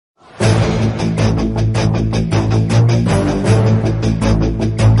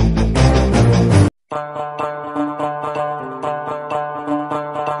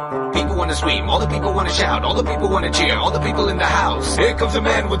wanna shout, all the people wanna cheer, all the people in the house. Here comes a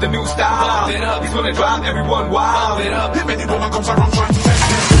man with a new style. Pump it up. He's gonna drive everyone wild. Pump it up. If any woman comes around trying to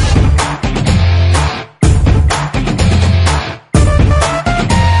test it.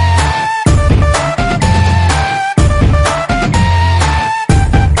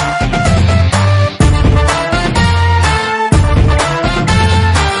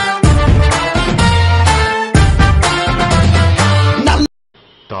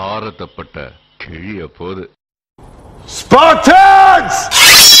 Spartans!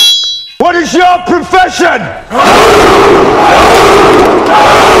 What is your profession?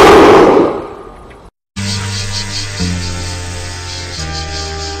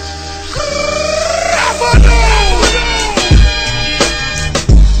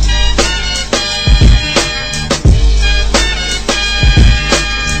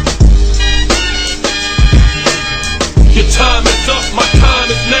 Your time is up, my time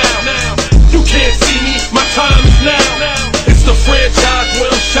is now. You can't see me, my time is now. It's the franchise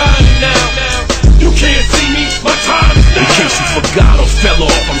where I'm shining now. You can't see me, my time is now. In case you forgot or fell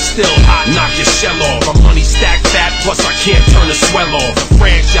off, I'm still hot, knock your shell off. I'm money stacked fat, plus I can't turn the swell off. The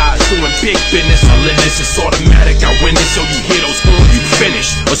franchise doing big business, I live this, it's automatic. I win this, so you hear those horns, you finish.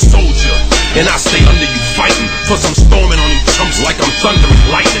 A soldier, and I stay under you fighting. Plus I'm storming on you chumps like I'm thunder and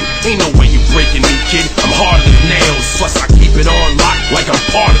lightning. Ain't no way you breaking me, kid, I'm harder than nails. Plus I keep it on lock like I'm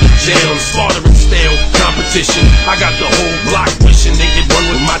part of the jail. I'm smarter and stale, competition. I got the whole block wishing they could run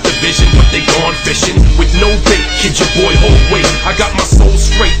with my division, but they gone fishing with no bait. Kid, your boy, hold weight. I got my soul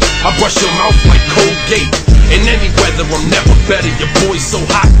straight, I brush your mouth like Colgate. In any weather, I'm never better. Your boy's so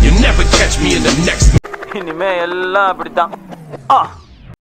hot, you never catch me in the next. இனிமே எல்லாம் அப்படித்தான்